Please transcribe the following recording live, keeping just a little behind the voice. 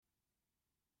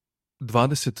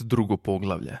22.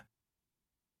 poglavlje.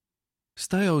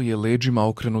 Stajao je leđima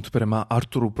okrenut prema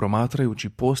Arturu promatrajući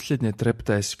posljednje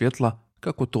treptaje svjetla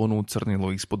kako tonu u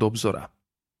crnilo ispod obzora.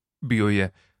 Bio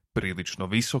je prilično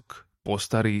visok,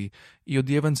 postariji i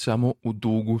odjeven samo u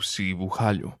dugu sivu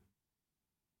halju.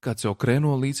 Kad se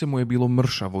okrenuo, lice mu je bilo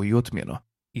mršavo i otmjeno,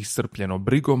 iscrpljeno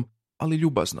brigom, ali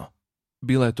ljubazno.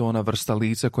 Bila je to ona vrsta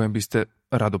lica kojem biste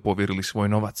rado povjerili svoj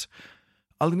novac,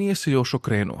 ali nije se još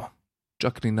okrenuo,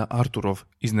 čak ni na Arturov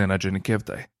iznenađeni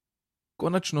kevdaj.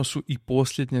 Konačno su i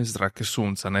posljednje zrake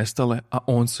sunca nestale, a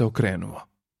on se okrenuo.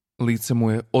 Lice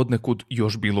mu je odnekud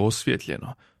još bilo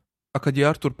osvjetljeno, a kad je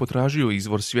Artur potražio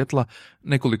izvor svjetla,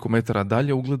 nekoliko metara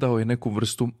dalje ugledao je neku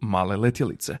vrstu male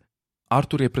letjelice.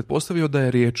 Artur je pretpostavio da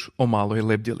je riječ o maloj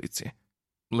lebdjelici.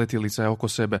 Letjelica je oko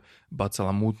sebe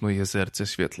bacala mutno jezerce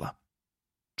svjetla.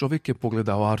 Čovjek je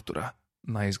pogledao Artura,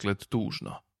 na izgled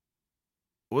tužno.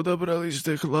 Odabrali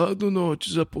ste hladnu noć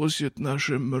za posjet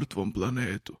našem mrtvom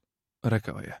planetu,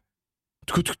 rekao je.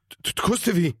 Tko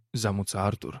ste vi? Zamuca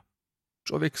Artur.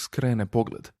 Čovjek skrene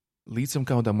pogled, licem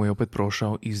kao da mu je opet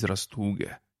prošao izraz tuge.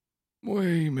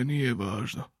 Moje ime nije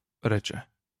važno, reče.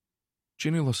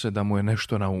 Činilo se da mu je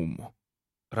nešto na umu.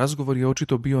 Razgovor je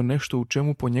očito bio nešto u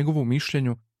čemu po njegovu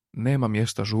mišljenju nema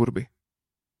mjesta žurbi.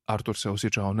 Artur se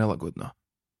osjećao nelagodno.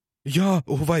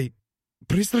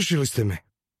 Pristrašili ste me,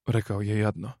 rekao je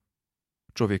jadno.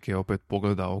 Čovjek je opet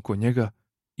pogledao oko njega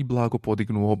i blago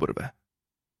podignuo obrve.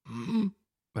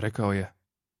 Rekao je.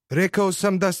 Rekao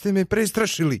sam da ste me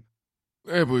prestrašili.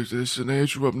 Ne bojte se,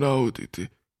 neću vam nauditi.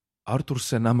 Artur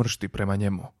se namršti prema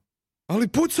njemu. Ali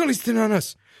pucali ste na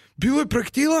nas. Bilo je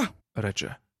projektila?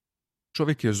 Reče.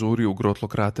 Čovjek je zurio u grotlo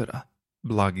kratera.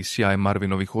 Blagi sjaj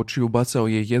Marvinovih očiju bacao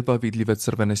je jedva vidljive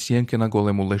crvene sjenke na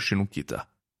golemu lešinu kita.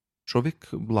 Čovjek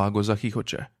blago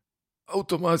zahihoće.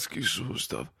 Automatski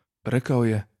sustav, rekao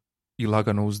je i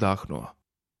lagano uzdahnuo.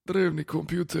 Drevni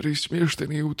kompjuteri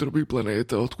smješteni u utrobi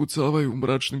planeta otkucavaju u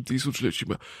mračnim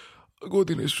tisućljećima, a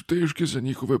godine su teške za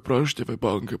njihove praštjeve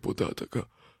banke podataka.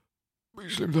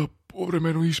 Mislim da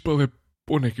povremeno ispale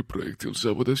poneki projektil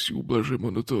samo da si ublaže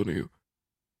monotoniju.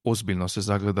 Ozbiljno se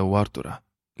zagleda u Artura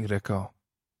i rekao.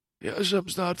 Ja sam,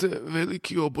 znate,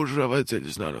 veliki obožavatelj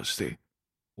znanosti.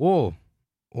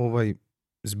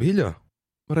 Zbilja?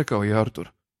 Rekao je Artur,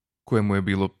 kojemu je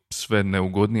bilo sve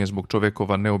neugodnije zbog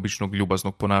čovjekova neobičnog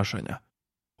ljubaznog ponašanja.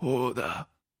 O, da,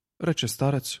 reče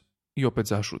starac i opet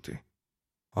zašuti.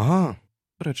 Aha,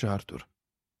 reče Artur.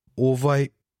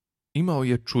 Imao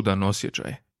je čudan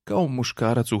osjećaj, kao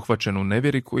muškarac uhvaćen u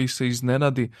nevjeri koji se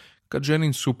iznenadi kad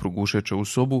ženin suprug ušeće u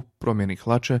sobu, promijeni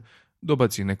hlače,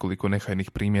 dobaci nekoliko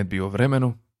nehajnih primjedbi o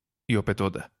vremenu i opet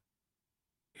ode.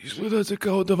 Izgledate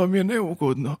kao da vam je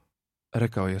neugodno,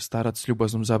 rekao je starac s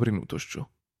ljubaznom zabrinutošću.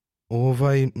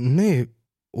 Ne,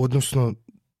 odnosno,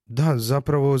 da,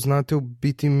 zapravo, znate, u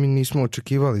biti mi nismo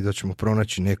očekivali da ćemo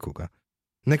pronaći nekoga.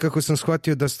 Nekako sam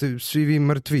shvatio da ste svi vi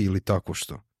mrtvi ili tako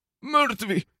što.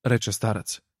 Mrtvi, reče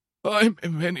starac.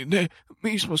 Ajme, meni ne,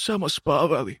 mi smo samo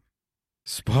spavali.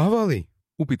 Spavali?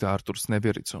 Upita Artur s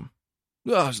nevjericom.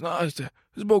 Da, znate,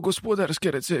 zbog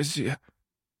gospodarske recesije,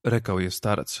 rekao je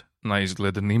starac, na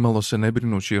izgled nimalo se ne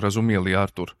brinući razumije li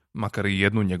Artur, makar i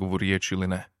jednu njegovu riječ ili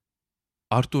ne.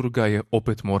 Artur ga je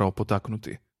opet morao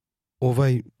potaknuti.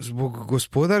 Zbog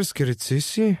gospodarske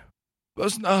recesije? Pa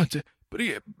znate,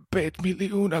 prije 5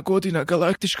 milijuna godina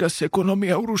galaktička se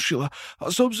ekonomija urušila,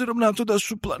 a s obzirom na to da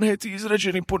su planeti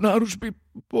izrađeni po narudžbi,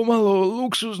 pomalo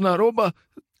luksuzna roba,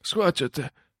 shvaćate.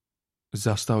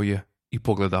 Zastao je i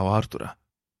pogledao Artura.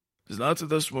 Znate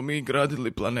da smo mi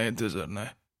gradili planete, zar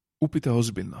ne? Upita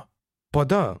ozbiljno. Pa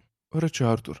da, reče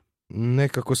Artur.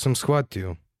 Nekako sam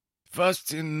shvatio.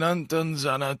 Fascinantan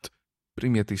zanat,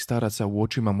 primijeti staraca, u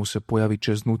očima mu se pojavi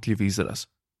čeznutljiv izraz.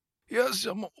 Ja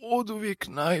sam oduvijek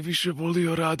najviše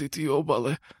volio raditi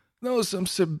obale. Znao sam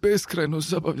se beskrajno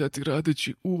zabavljati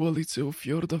radeći uvalice u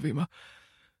fjordovima.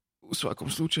 U svakom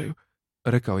slučaju,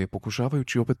 rekao je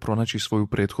pokušavajući opet pronaći svoju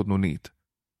prethodnu nit.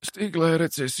 Stigla je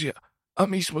recesija, a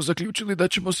mi smo zaključili da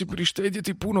ćemo si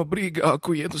prištedjeti puno briga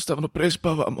ako jednostavno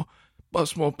prespavamo, pa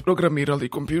smo programirali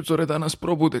kompjutore da nas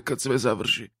probude kad sve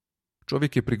završi.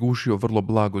 Čovjek je prigušio vrlo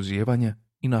blago zijevanje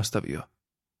i nastavio.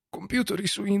 Kompjutori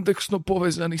su indeksno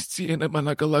povezani s cijenama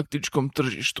na galaktičkom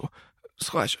tržištu.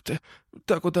 Shvaćate,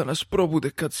 tako da nas probude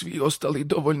kad svi ostali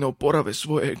dovoljno oporave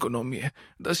svoje ekonomije,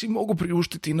 da si mogu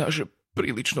priuštiti naše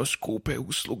prilično skupe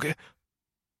usluge.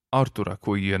 Artura,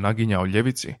 koji je naginjao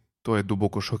ljevici, to je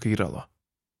duboko šokiralo.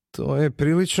 To je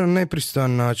prilično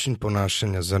nepristojan način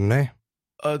ponašanja, zar ne?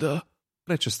 A da,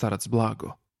 reče starac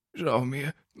blago. Žao mi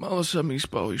je, malo sam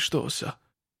ispao iz štosa.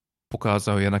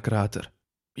 Pokazao je na krater.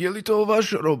 Je li to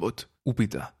vaš robot?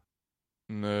 Upita.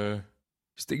 Ne,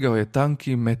 Stigao je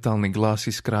tanki metalni glas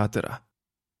iz kratera.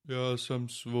 ja sam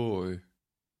svoj.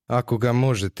 Ako ga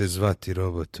možete zvati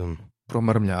robotom.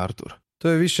 Promrmlja Artur. To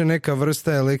je više neka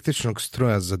vrsta električnog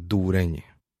stroja za durenje.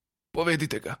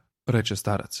 Povedite ga. Reče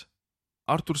starac.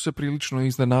 Artur se prilično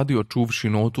iznenadio čuvši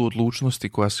notu odlučnosti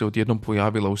koja se odjednom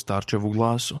pojavila u starčevu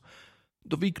glasu.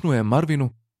 Doviknuo je Marvinu,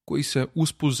 koji se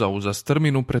uspuzao za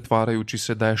strminu pretvarajući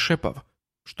se da je šepav,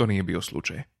 što nije bio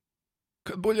slučaj.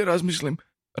 Kad bolje razmislim,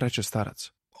 Reče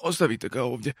starac. ostavite ga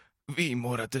ovdje. Vi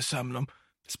morate sa mnom.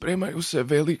 Spremaju se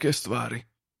velike stvari.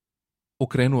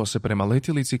 Okrenuo se prema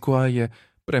letjelici koja je,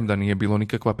 premda nije bilo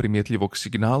nikakva primjetljivog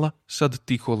signala, sad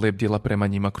tiho lebdjela prema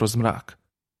njima kroz mrak.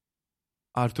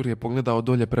 Artur je pogledao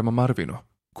dolje prema Marvinu,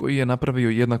 koji je napravio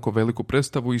jednako veliku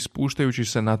predstavu ispuštajući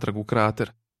se natrag u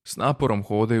krater, s naporom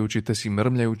hodajući te si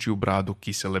mrmljajući u bradu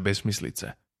kisele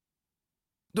besmislice.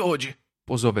 Dođi,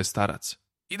 Pozove starac.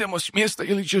 idemo s mjesta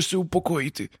ili ćeš se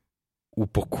upokojiti.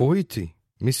 Upokojiti?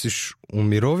 Misliš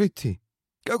umiroviti?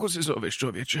 Kako se zoveš,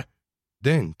 čovječe?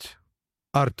 Dent.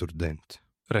 Artur Dent.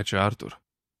 Reče Artur.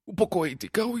 Upokojiti,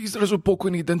 kao u izrazu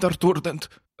pokojni Dent Artur Dent.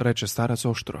 Reče starac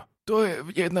oštro. To je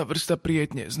jedna vrsta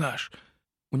prijetnje, znaš.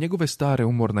 U njegove stare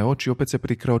umorne oči opet se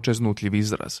prikrao čeznutljiv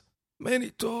izraz. Meni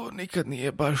to nikad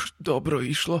nije baš dobro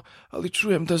išlo, ali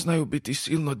čujem da znaju biti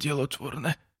silno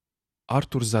djelotvorne.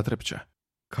 Artur zatrepće.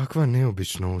 Kakva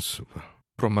neobična osoba.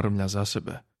 Promrmlja za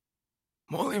sebe.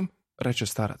 Molim, Reče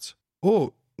starac. O,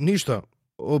 ništa.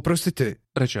 Oprostite.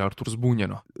 Reče Artur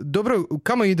zbunjeno. Dobro,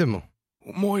 kamo idemo?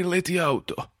 u moj leti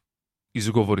auto.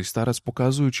 Izgovori starac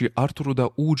pokazujući Arturu da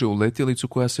uđe u letjelicu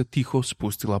koja se tiho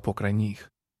spustila pokraj njih.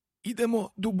 Idemo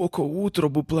duboko u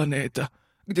utrobu planeta,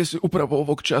 gdje se upravo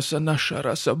ovog časa naša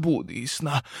rasa budi iz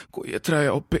sna koji je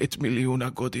trajao 5 milijuna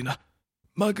godina.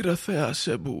 Magrathea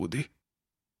se budi.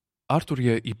 Artur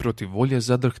je i protiv volje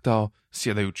zadrhtao,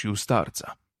 sjedajući u starca.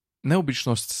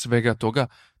 Neobičnost svega toga,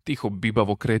 tiho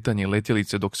bibavo kretanje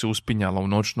letjelice dok se uspinjala u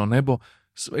noćno nebo,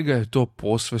 svega je to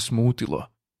posve smutilo.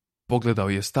 Pogledao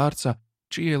je starca,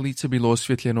 čije je lice bilo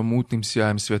osvjetljeno mutnim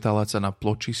sjajem svjetalaca na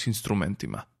ploči s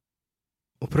instrumentima.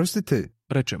 Oprostite,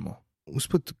 Reče mu.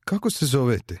 usput, kako se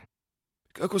zovete?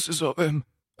 Kako se zovem?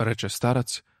 Reče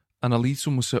starac, a na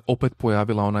licu mu se opet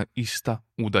pojavila ona ista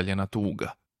udaljena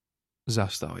tuga.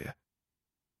 Zastao je.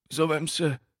 Zovem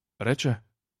se Reče.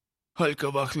 Haljka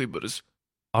Vahlibrz.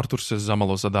 Artur se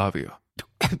zamalo zadavio.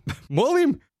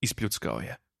 Molim? Ispljuckao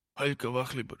je. Haljka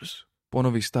Vahlibrz.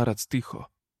 Ponovi starac tiho.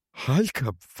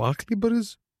 Haljka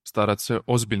Vahlibrz? Starac se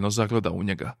ozbiljno zagleda u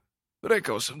njega.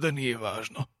 Rekao sam da nije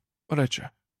važno. Reče.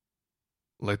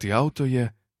 Leti auto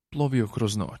je plovio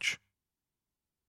kroz noć.